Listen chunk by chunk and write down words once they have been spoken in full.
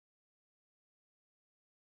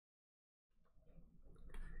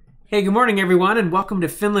Hey, good morning, everyone, and welcome to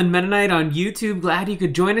Finland Mennonite on YouTube. Glad you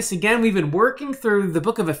could join us again. We've been working through the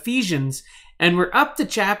book of Ephesians, and we're up to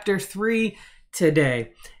chapter 3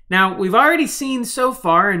 today. Now, we've already seen so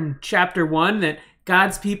far in chapter 1 that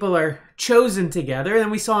God's people are chosen together, and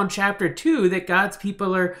we saw in chapter 2 that God's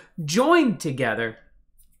people are joined together.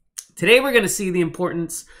 Today, we're going to see the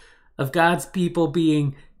importance of God's people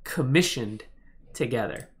being commissioned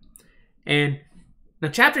together. And now,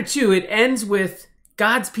 chapter 2, it ends with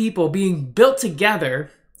God's people being built together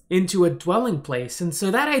into a dwelling place. And so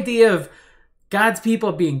that idea of God's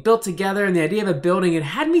people being built together and the idea of a building, it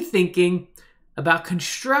had me thinking about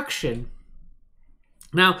construction.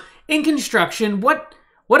 Now, in construction, what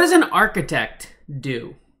does an architect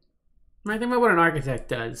do? I think about what an architect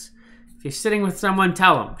does. If you're sitting with someone,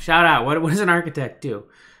 tell them, shout out, what does an architect do?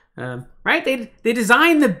 Right? They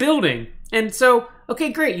design the building. And so, okay,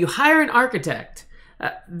 great, you hire an architect.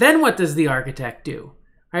 Then what does the architect do?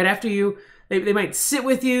 Right after they might sit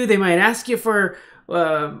with you. They might ask you for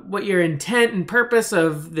what your intent and purpose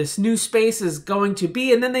of this new space is going to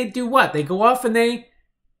be. And then they do what? They go off and they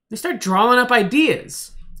start drawing up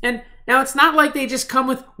ideas. And now it's not like they just come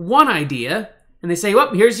with one idea and they say,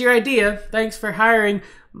 well, here's your idea. Thanks for hiring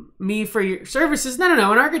me for your services. No.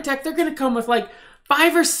 An architect, they're going to come with like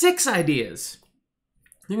 5 or 6 ideas.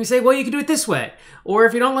 And we say, well, you can do it this way. Or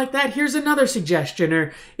if you don't like that, here's another suggestion.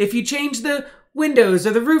 Or if you change the windows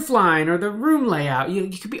or the roof line or the room layout, you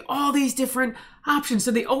could be all these different options.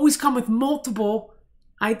 So they always come with multiple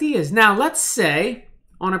ideas. Now, let's say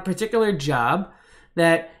on a particular job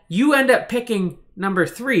that you end up picking number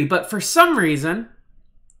 3, but for some reason,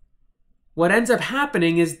 what ends up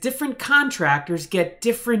happening is different contractors get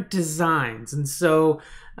different designs. And so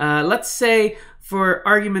let's say, for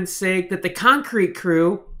argument's sake, that the concrete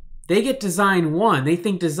crew, they get design 1. They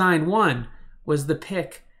think design 1 was the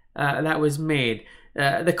pick that was made.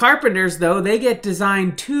 The carpenters, though, they get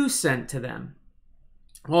design 2 sent to them.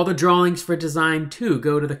 All the drawings for design 2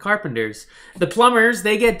 go to the carpenters. The plumbers,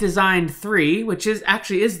 they get design 3, which is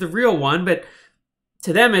the real one, but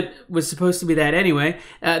to them it was supposed to be that anyway.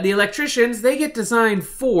 The electricians, they get design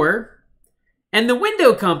 4. And the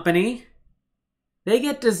window company, they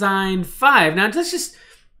get design 5. Now,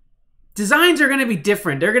 designs are going to be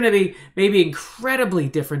different. They're going to be maybe incredibly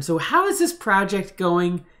different. So how is this project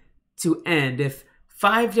going to end if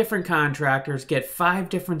 5 different contractors get 5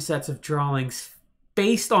 different sets of drawings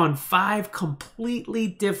based on 5 completely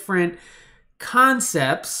different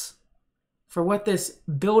concepts for what this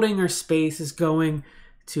building or space is going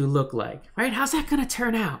to look like, right? How's that going to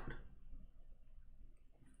turn out?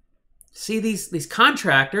 See, these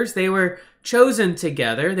contractors, they were chosen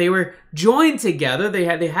together. They were joined together. They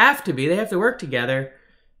have to work together.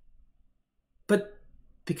 But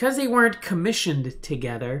because they weren't commissioned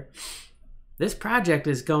together, this project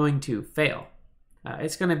is going to fail.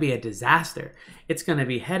 It's going to be a disaster. It's going to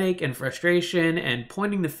be headache and frustration and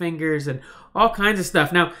pointing the fingers and all kinds of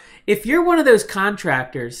stuff. Now, if you're one of those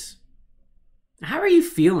contractors, how are you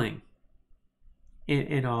feeling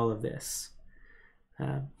in all of this?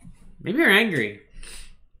 Maybe you're angry.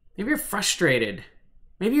 Maybe you're frustrated.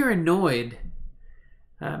 Maybe you're annoyed.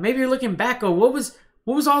 Maybe you're looking back, oh, what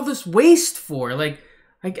was all this waste for? Like,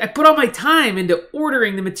 I put all my time into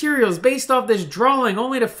ordering the materials based off this drawing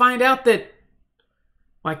only to find out that,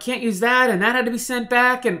 well, I can't use that and that had to be sent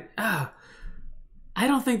back. And I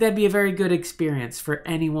don't think that'd be a very good experience for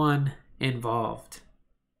anyone involved.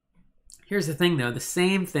 Here's the thing, though. The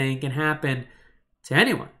same thing can happen to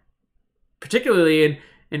anyone, particularly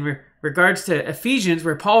in regards to Ephesians,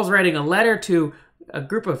 where Paul's writing a letter to a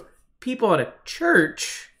group of people at a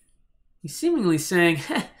church. He's seemingly saying,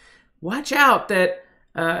 watch out that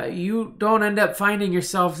you don't end up finding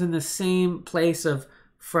yourselves in the same place of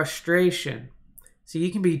frustration. So you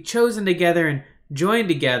can be chosen together and joined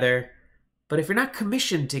together, but if you're not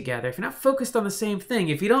commissioned together, if you're not focused on the same thing,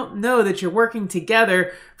 if you don't know that you're working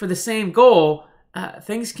together for the same goal,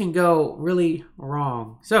 things can go really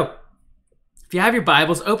wrong. So if you have your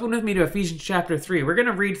Bibles, open with me to Ephesians chapter 3. We're going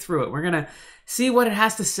to read through it. We're going to see what it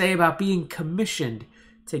has to say about being commissioned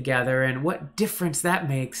together and what difference that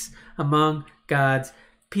makes among God's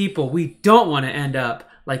people. We don't want to end up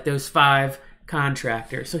like those 5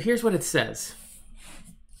 contractors. So here's what it says.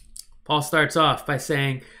 Paul starts off by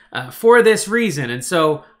saying, for this reason. And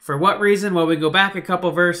so for what reason? Well, we go back a couple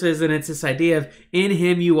verses and it's this idea of in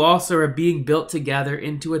him you also are being built together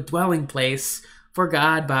into a dwelling place for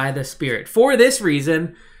God by the Spirit. For this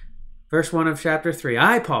reason, verse 1 of chapter 3,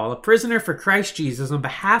 I, Paul, a prisoner for Christ Jesus, on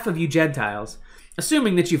behalf of you Gentiles,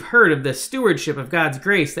 assuming that you've heard of the stewardship of God's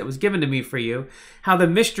grace that was given to me for you, how the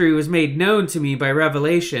mystery was made known to me by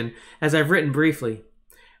revelation, as I've written briefly.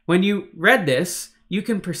 When you read this, you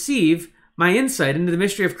can perceive my insight into the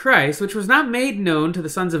mystery of Christ, which was not made known to the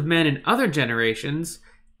sons of men in other generations,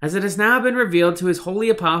 as it has now been revealed to his holy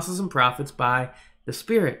apostles and prophets by the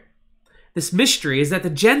Spirit. This mystery is that the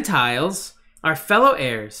Gentiles are fellow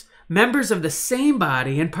heirs, members of the same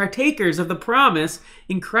body, and partakers of the promise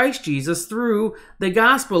in Christ Jesus. Through the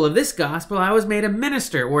gospel of this gospel, I was made a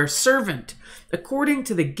minister or a servant, according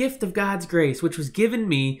to the gift of God's grace, which was given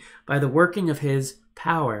me by the working of his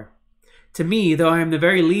power. To me, though I am the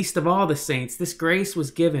very least of all the saints, this grace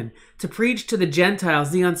was given to preach to the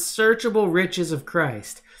Gentiles the unsearchable riches of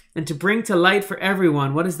Christ, and to bring to light for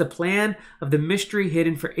everyone what is the plan of the mystery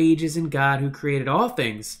hidden for ages in God who created all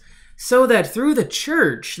things, so that through the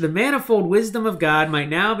church the manifold wisdom of God might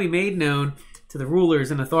now be made known to the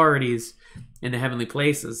rulers and authorities in the heavenly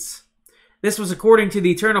places. This was according to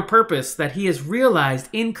the eternal purpose that he has realized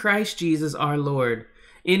in Christ Jesus our Lord,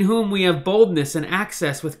 in whom we have boldness and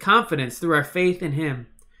access with confidence through our faith in him.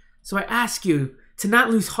 So I ask you to not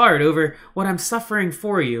lose heart over what I'm suffering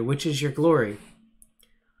for you, which is your glory.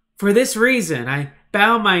 For this reason, I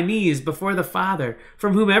bow my knees before the Father,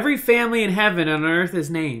 from whom every family in heaven and on earth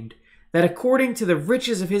is named, that according to the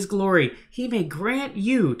riches of his glory, he may grant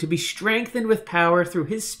you to be strengthened with power through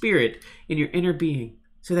his Spirit in your inner being,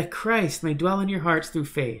 so that Christ may dwell in your hearts through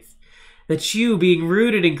faith, that you, being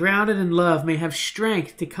rooted and grounded in love, may have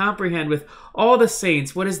strength to comprehend with all the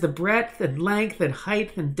saints what is the breadth and length and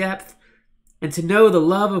height and depth, and to know the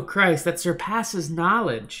love of Christ that surpasses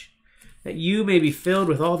knowledge, that you may be filled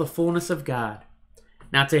with all the fullness of God.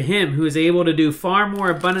 Now to him who is able to do far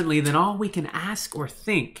more abundantly than all we can ask or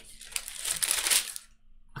think,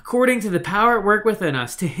 according to the power at work within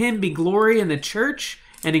us, to him be glory in the church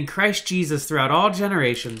and in Christ Jesus throughout all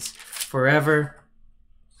generations, forever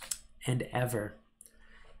and ever.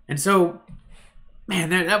 And so,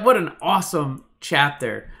 man, what an awesome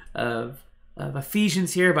chapter of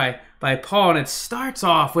Ephesians here by Paul, and it starts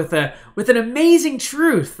off with an amazing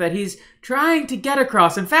truth that he's trying to get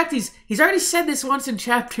across. In fact, he's already said this once in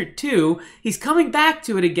chapter 2. He's coming back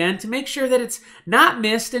to it again to make sure that it's not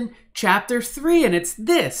missed in chapter 3, and it's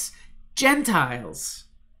this: Gentiles.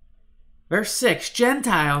 Verse 6,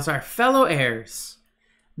 Gentiles are fellow heirs,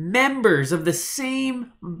 members of the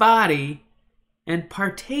same body, and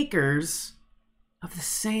partakers of the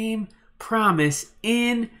same promise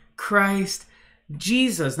in Christ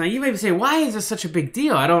Jesus. Now you may say, why is this such a big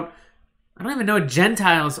deal? I don't even know what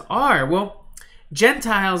Gentiles are. Well,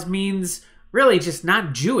 Gentiles means really just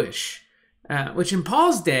not Jewish, which in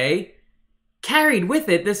Paul's day carried with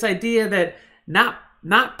it this idea that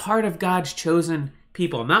not part of God's chosen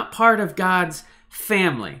people, not part of God's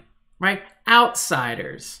family, right?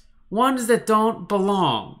 Outsiders, ones that don't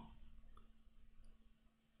belong.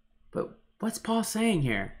 But what's Paul saying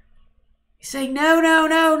here? He's saying,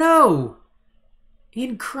 no.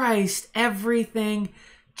 In Christ, everything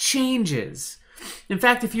changes. In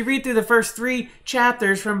fact, if you read through the first 3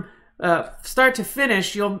 chapters from start to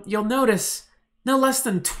finish, you'll notice no less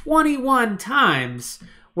than 21 times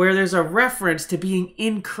where there's a reference to being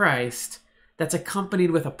in Christ that's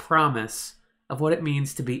accompanied with a promise of what it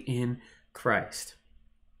means to be in Christ.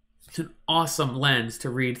 It's an awesome lens to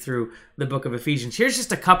read through the book of Ephesians. Here's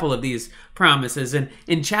just a couple of these promises. And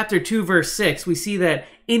in chapter 2, verse 6, we see that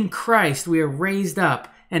in Christ we are raised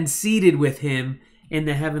up and seated with him in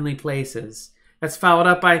the heavenly places. That's followed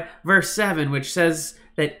up by verse 7, which says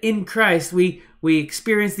that in Christ we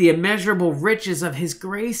experience the immeasurable riches of his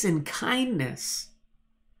grace and kindness.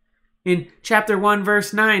 In chapter 1,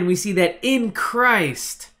 verse 9, we see that in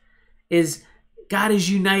Christ God is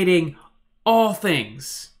uniting all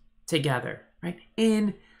things together, right?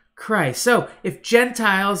 In Christ. So if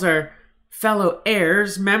Gentiles are fellow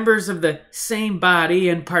heirs, members of the same body,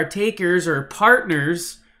 and partakers or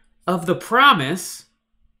partners of the promise,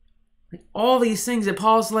 all these things that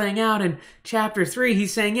Paul's laying out in chapter 3,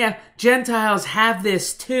 he's saying, yeah, Gentiles have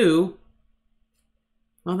this too.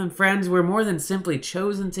 Well then, friends, we're more than simply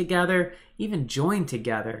chosen together, even joined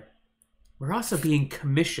together. We're also being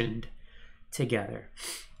commissioned together.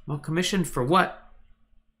 Well, commissioned for what,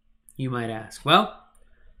 you might ask? Well,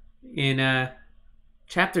 in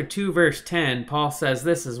chapter 2, verse 10, Paul says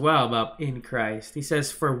this as well about in Christ. He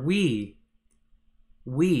says, for we,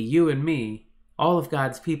 you and me, all of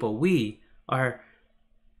God's people, we are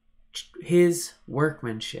his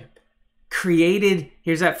workmanship, created,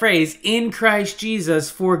 here's that phrase, in Christ Jesus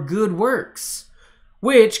for good works,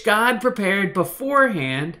 which God prepared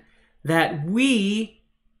beforehand that we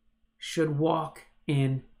should walk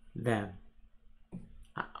in them.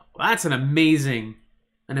 Well, that's an amazing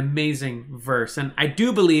verse. And I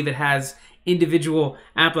do believe it has individual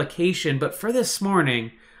application. But for this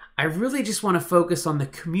morning, I really just want to focus on the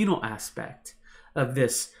communal aspect of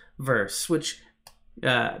this verse, which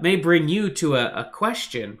may bring you to a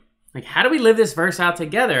question. Like, how do we live this verse out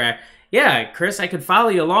together? Yeah, Chris, I could follow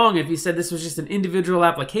you along if you said this was just an individual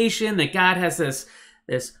application, that God has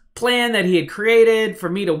this plan that he had created for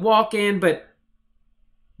me to walk in. But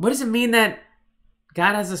what does it mean that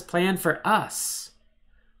God has this plan for us?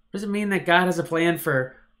 What does it mean that God has a plan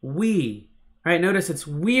for we? Right? Notice it's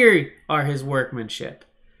we are his workmanship.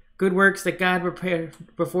 Good works that God prepared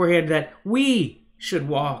beforehand that we should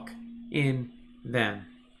walk in them.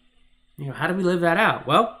 How do we live that out?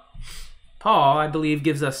 Well, Paul, I believe,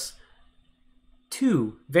 gives us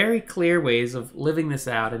two very clear ways of living this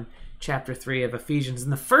out in chapter 3 of Ephesians.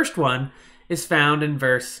 And the first one is found in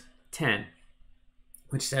verse 10,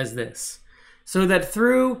 which says this: so that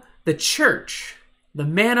through the church, the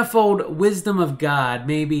manifold wisdom of God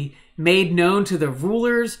may be made known to the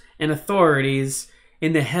rulers and authorities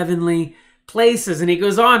in the heavenly places. And he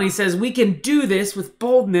goes on, he says, we can do this with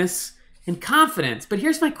boldness and confidence. But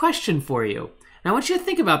here's my question for you. Now, I want you to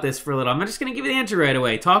think about this for a little. I'm not just going to give you the answer right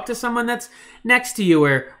away. Talk to someone that's next to you,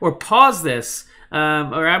 or pause this. Or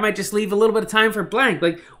I might just leave a little bit of time for blank.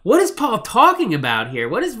 Like, what is Paul talking about here?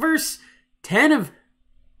 What is verse 10 of,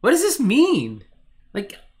 what does this mean?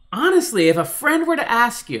 Like, honestly, if a friend were to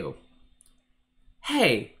ask you,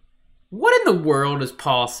 hey, what in the world is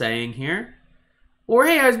Paul saying here? Or,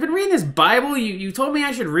 hey, I've been reading this Bible. You told me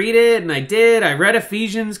I should read it, and I did. I read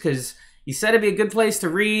Ephesians because you said it'd be a good place to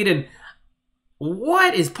read. And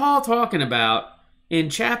what is Paul talking about in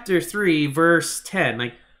chapter 3, verse 10?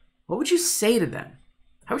 Like, what would you say to them?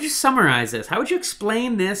 How would you summarize this? How would you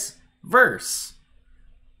explain this verse?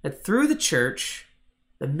 That through the church,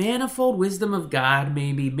 the manifold wisdom of God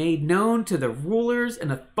may be made known to the rulers and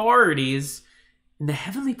authorities in the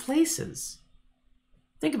heavenly places.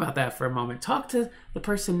 Think about that for a moment. Talk to the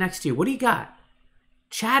person next to you. What do you got?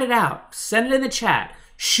 Chat it out. Send it in the chat.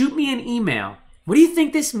 Shoot me an email. What do you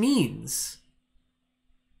think this means?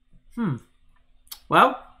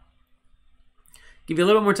 Well, give you a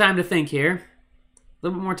little bit more time to think here. A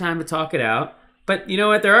little bit more time to talk it out. But you know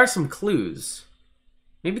what? There are some clues.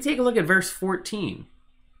 Maybe take a look at verse 14.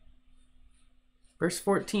 Verse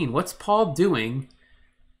 14. What's Paul doing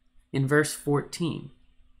in verse 14?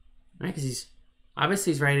 Right? Because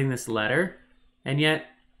he's writing this letter, and yet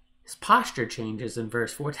his posture changes in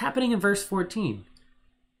verse 4. What's happening in verse 14?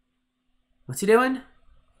 What's he doing?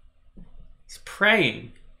 He's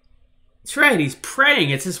praying. That's right, he's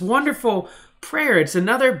praying. It's this wonderful prayer. It's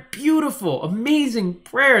another beautiful, amazing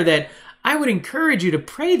prayer that I would encourage you to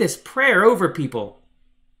pray this prayer over people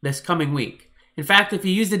this coming week. In fact, if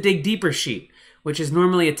you use the Dig Deeper sheet, which is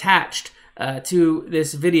normally attached to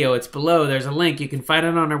this video, it's below. There's a link. You can find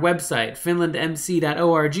it on our website,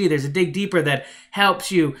 finlandmc.org. There's a Dig Deeper that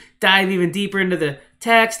helps you dive even deeper into the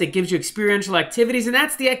text. It gives you experiential activities, and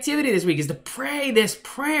that's the activity this week, is to pray this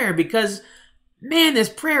prayer, because, man, this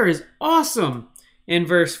prayer is awesome in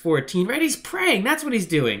verse 14, right? He's praying. That's what he's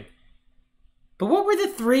doing. But what were the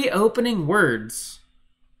three opening words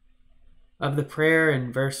of the prayer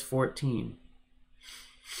in verse 14?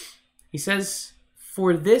 He says,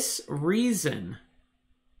 for this reason,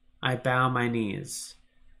 I bow my knees.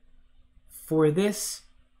 For this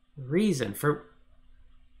reason. For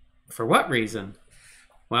what reason?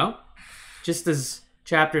 Well, just as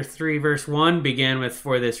chapter 3, verse 1 began with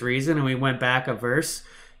for this reason, and we went back a verse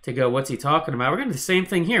to go, what's he talking about? We're going to do the same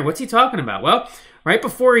thing here. What's he talking about? Well, right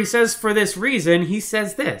before he says for this reason, he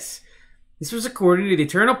says this. This was according to the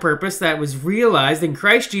eternal purpose that was realized in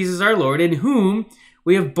Christ Jesus our Lord, in whom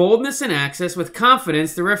we have boldness and access with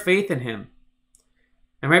confidence through our faith in him.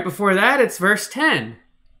 And right before that, it's verse 10.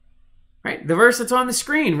 Right? The verse that's on the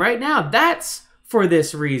screen right now. That's for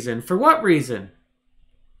this reason. For what reason?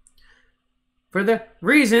 For the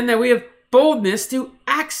reason that we have boldness to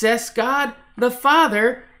access God the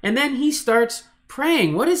Father. And then he starts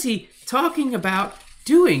praying. What is he talking about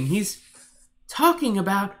doing? He's talking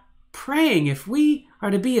about praying. If we are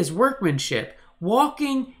to be his workmanship,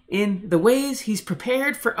 walking in the ways he's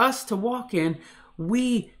prepared for us to walk in,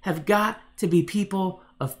 we have got to be people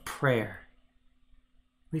of prayer.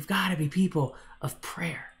 We've got to be people of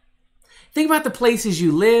prayer. Think about the places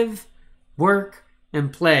you live, work,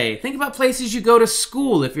 and play. Think about places you go to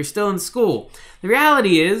school if you're still in school. The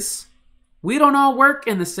reality is, we don't all work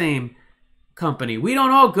in the same company. We don't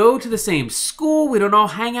all go to the same school. We don't all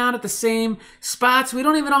hang out at the same spots. We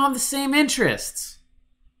don't even all have the same interests.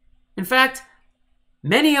 In fact,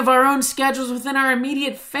 many of our own schedules within our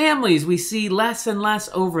immediate families, we see less and less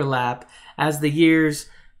overlap as the years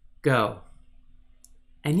go.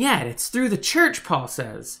 And yet, it's through the church, Paul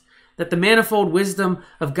says, that the manifold wisdom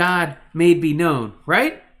of God may be known,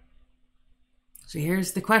 right? So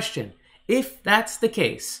here's the question. If that's the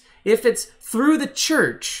case, if it's through the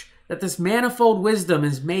church that this manifold wisdom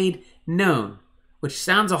is made known, which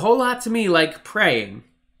sounds a whole lot to me like praying,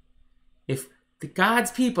 if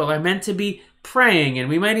God's people are meant to be praying, and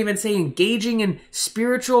we might even say engaging in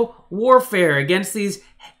spiritual warfare against these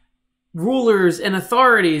rulers and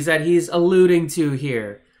authorities that he's alluding to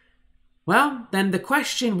here, well, then the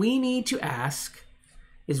question we need to ask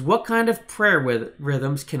is, what kind of prayer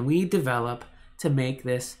rhythms can we develop to make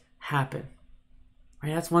this happen?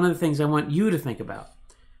 Right? That's one of the things I want you to think about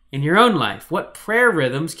in your own life. What prayer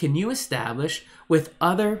rhythms can you establish with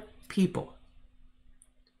other people?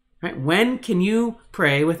 Right? When can you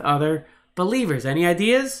pray with other believers? Any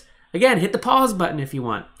ideas? Again, hit the pause button if you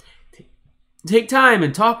want. Take time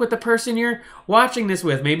and talk with the person you're watching this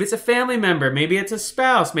with. Maybe it's a family member. Maybe it's a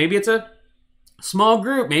spouse. Maybe it's a small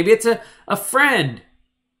group. Maybe it's a friend.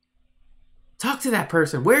 Talk to that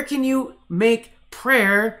person. Where can you make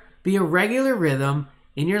prayer be a regular rhythm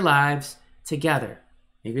in your lives together?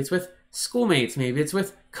 Maybe it's with schoolmates. Maybe it's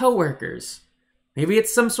with coworkers. Maybe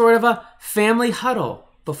it's some sort of a family huddle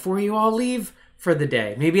before you all leave for the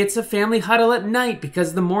day. Maybe it's a family huddle at night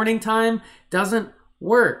because the morning time doesn't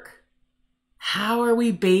work. How are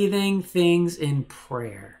we bathing things in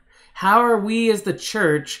prayer? How are we as the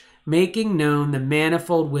church making known the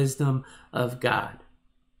manifold wisdom of God?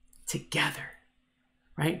 Together,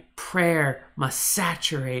 right? Prayer must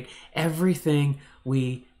saturate everything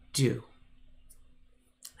we do.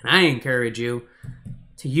 And I encourage you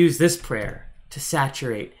to use this prayer to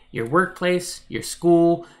saturate your workplace, your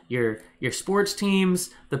school, your sports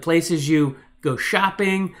teams, the places you go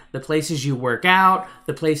shopping, the places you work out,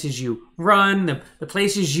 the places you run, the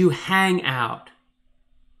places you hang out.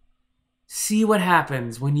 See what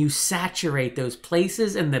happens when you saturate those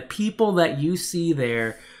places and the people that you see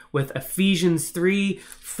there with Ephesians 3,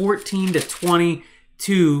 14 to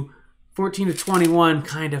 22, 14 to 21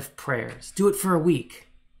 kind of prayers. Do it for a week.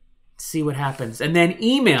 See what happens. And then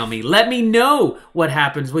email me. Let me know what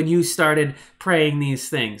happens when you started praying these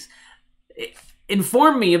things.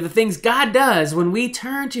 Inform me of the things God does when we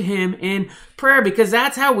turn to him in prayer, because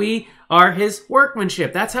that's how we are his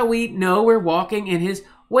workmanship. That's how we know we're walking in his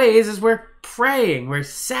ways, as we're praying. We're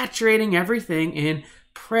saturating everything in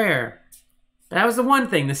prayer. That was the one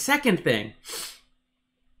thing. The second thing,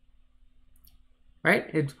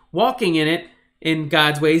 right? Walking in it in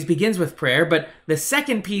God's ways begins with prayer, but the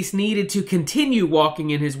second piece needed to continue walking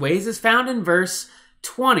in his ways is found in verse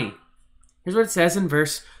 20. Here's what it says in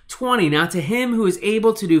verse 20. Now to him who is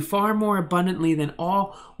able to do far more abundantly than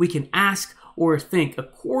all we can ask or think,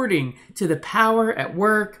 according to the power at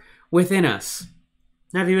work within us.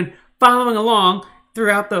 Now, if you've been following along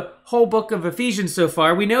throughout the whole book of Ephesians so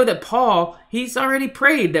far, we know that Paul, he's already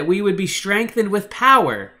prayed that we would be strengthened with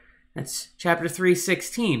power. That's chapter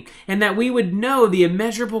 3:16. And that we would know the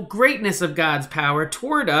immeasurable greatness of God's power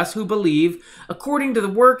toward us who believe, according to the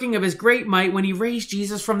working of his great might when he raised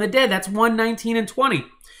Jesus from the dead. That's 1:19 and 20.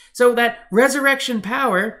 So that resurrection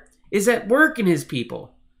power is at work in his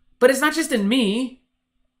people. But it's not just in me,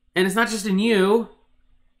 and it's not just in you,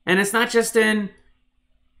 and it's not just in,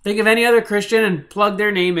 think of any other Christian and plug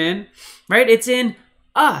their name in, right? It's in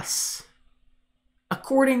us,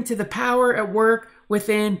 according to the power at work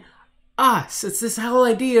within us. It's this whole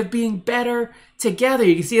idea of being better together.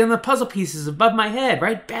 You can see it on the puzzle pieces above my head,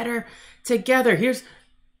 right? Better together. Here's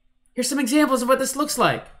some examples of what this looks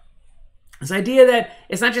like. This idea that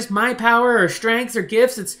it's not just my power or strengths or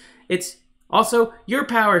gifts, it's also your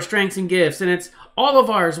power, strengths, and gifts, and it's all of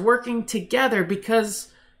ours working together,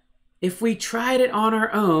 because if we tried it on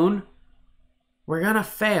our own, we're going to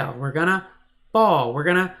fail. We're going to fall. We're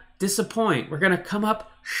going to disappoint. We're going to come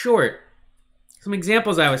up short. Some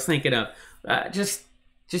examples I was thinking of. Just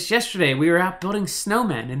yesterday, we were out building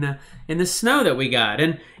snowmen in the snow that we got.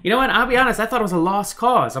 And you know what? I'll be honest, I thought it was a lost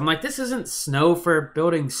cause. I'm like, this isn't snow for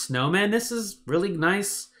building snowmen. This is really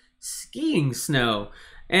nice skiing snow.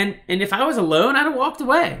 And if I was alone, I'd have walked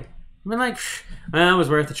away. I've been like, well, it was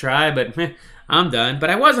worth a try, but I'm done. But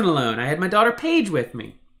I wasn't alone. I had my daughter Paige with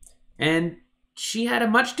me. And she had a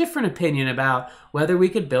much different opinion about whether we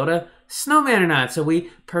could build a snowman or not. So we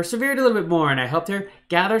persevered a little bit more, and I helped her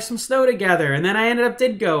gather some snow together. And then I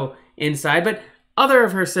did go inside, but other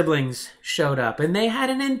of her siblings showed up, and they had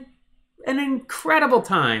an incredible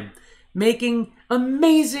time making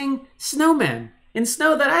amazing snowmen in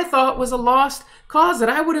snow that I thought was a lost cause, that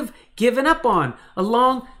I would have given up on a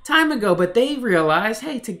long time ago. But they realized,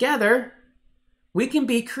 hey, together we can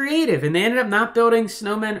be creative. And they ended up not building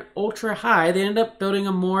snowmen ultra high. They ended up building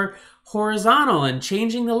them more horizontal and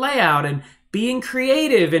changing the layout and being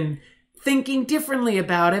creative and thinking differently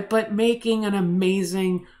about it, but making an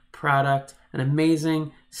amazing product, an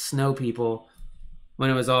amazing snow people when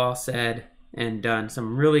it was all said and done.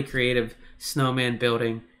 Some really creative snowman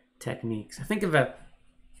building techniques. I think of a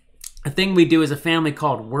thing we do as a family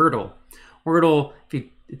called Wordle. Wordle,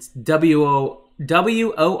 it's WORDLE.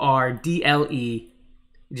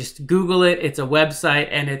 Just Google it. It's a website,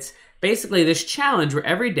 and it's basically this challenge where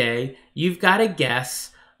every day you've got to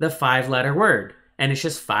guess the 5-letter word. And it's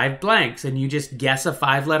just 5 blanks, and you just guess a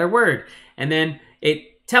 5-letter word. And then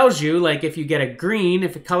it tells you, like, if you get a green,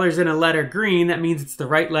 if it colors in a letter green, that means it's the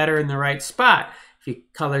right letter in the right spot. If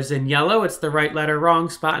it colors in yellow, it's the right letter, wrong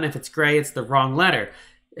spot. And if it's gray, it's the wrong letter.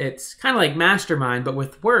 It's kind of like Mastermind, but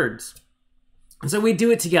with words. And so we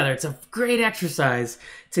do it together. It's a great exercise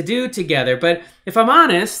to do together. But if I'm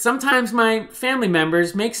honest, sometimes my family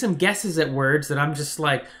members make some guesses at words that I'm just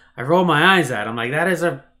like, I roll my eyes at. I'm like,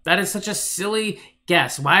 that is such a silly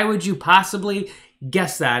guess. Why would you possibly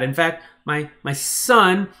guess that? In fact, my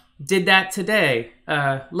son did that today,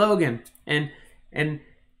 Logan, and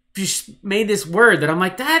just made this word that I'm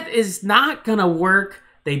like, that is not gonna work.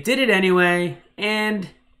 They did it anyway, and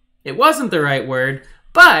it wasn't the right word,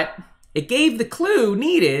 but it gave the clue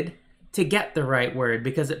needed to get the right word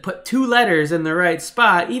because it put 2 letters in the right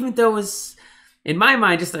spot, even though it was, in my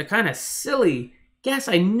mind, just a kind of silly guess.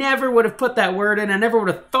 I never would have put that word in. I never would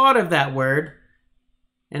have thought of that word.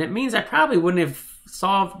 And it means I probably wouldn't have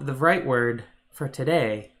solved the right word for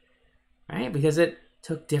today, right? Because it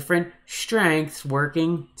took different strengths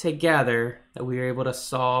working together that we were able to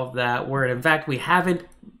solve that word. In fact,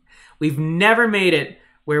 we've never made it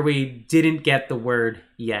where we didn't get the word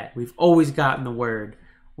yet. We've always gotten the word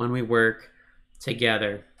when we work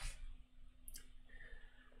together.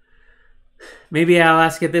 Maybe I'll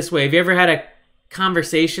ask it this way. Have you ever had a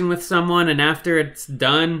conversation with someone, and after it's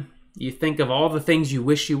done, you think of all the things you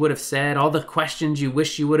wish you would have said, all the questions you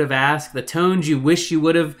wish you would have asked, the tones you wish you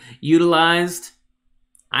would have utilized?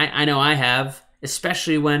 I know I have,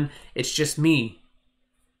 especially when it's just me.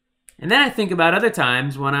 And then I think about other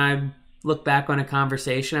times when I look back on a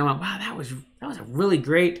conversation, I went, wow, that was a really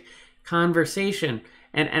great conversation.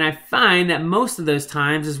 And I find that most of those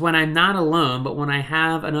times is when I'm not alone, but when I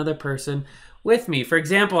have another person with me. For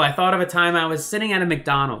example, I thought of a time I was sitting at a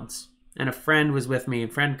McDonald's and a friend was with me, a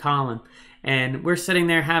friend Colin, and we're sitting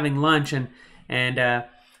there having lunch, and a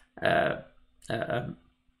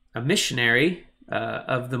missionary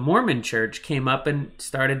of the Mormon church came up and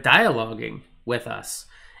started dialoguing with us.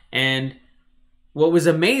 And what was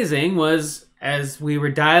amazing was, as we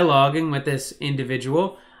were dialoguing with this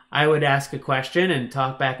individual, I would ask a question and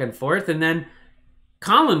talk back and forth, and then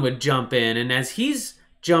Colin would jump in. And as he's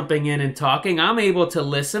jumping in and talking, I'm able to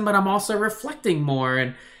listen, but I'm also reflecting more.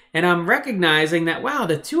 And I'm recognizing that, wow,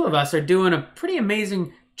 the two of us are doing a pretty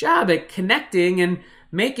amazing job at connecting and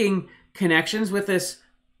making connections with this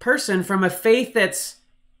person from a faith that's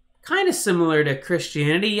kind of similar to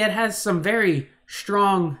Christianity, yet has some very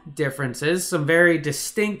strong differences, some very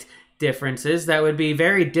distinct differences that would be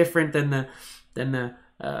very different than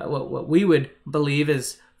what we would believe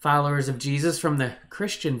as followers of Jesus from the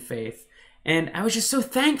Christian faith. And I was just so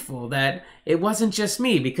thankful that it wasn't just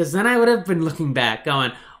me, because then I would have been looking back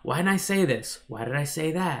going, why didn't I say this? Why did I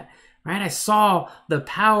say that? Right? I saw the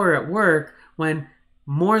power at work when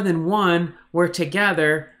more than one were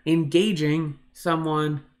together engaging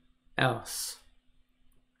someone else.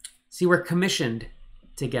 See, we're commissioned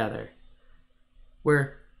together.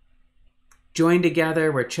 We're joined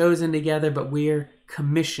together, we're chosen together, but we're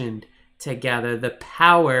commissioned together. The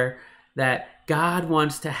power that God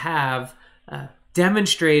wants to have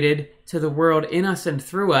demonstrated to the world in us and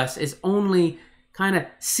through us is only kind of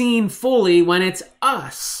seen fully when it's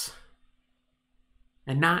us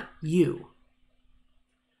and not you.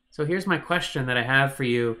 So here's my question that I have for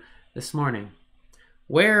you this morning.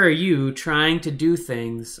 Where are you trying to do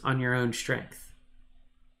things on your own strength?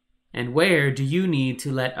 And where do you need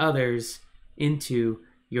to let others into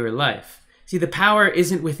your life? See, the power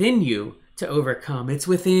isn't within you to overcome. It's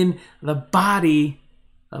within the body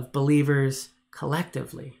of believers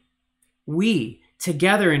collectively. We,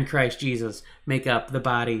 together in Christ Jesus, make up the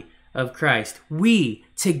body of Christ. We,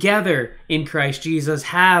 together in Christ Jesus,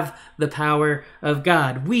 have the power of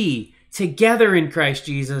God. We, together in Christ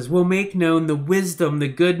Jesus, will make known the wisdom, the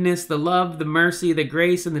goodness, the love, the mercy, the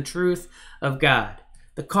grace, and the truth of God.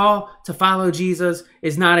 The call to follow Jesus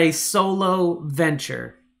is not a solo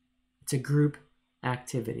venture. It's a group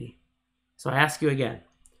activity. So I ask you again,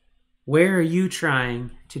 Where are you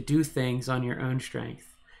trying to do things on your own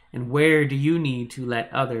strength? And where do you need to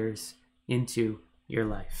let others into your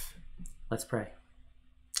life? Let's pray.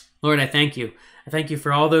 Lord, I thank you. I thank you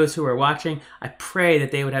for all those who are watching. I pray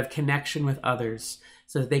that they would have connection with others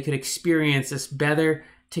so that they could experience this better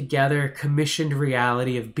together commissioned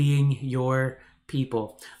reality of being your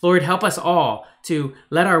people. Lord, help us all to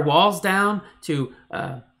let our walls down, to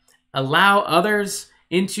allow others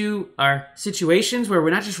into our situations where we're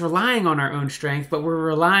not just relying on our own strength, but we're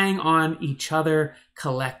relying on each other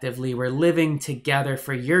collectively. We're living together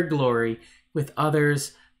for your glory with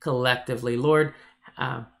others collectively. Lord,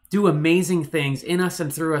 do amazing things in us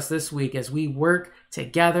and through us this week as we work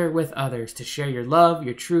together with others to share your love,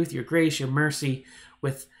 your truth, your grace, your mercy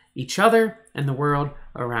with each other and the world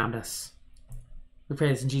around us. We pray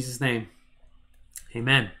this in Jesus' name.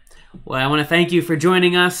 Amen. Well, I want to thank you for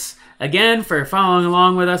joining us again, for following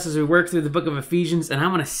along with us as we work through the book of Ephesians, and I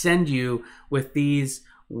want to send you with these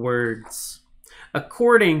words.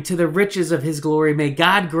 According to the riches of his glory, may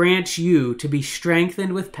God grant you to be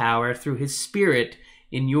strengthened with power through his Spirit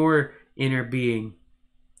in your inner being.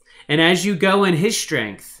 And as you go in his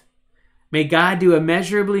strength, may God do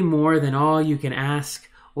immeasurably more than all you can ask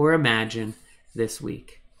or imagine this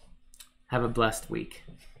week. Have a blessed week.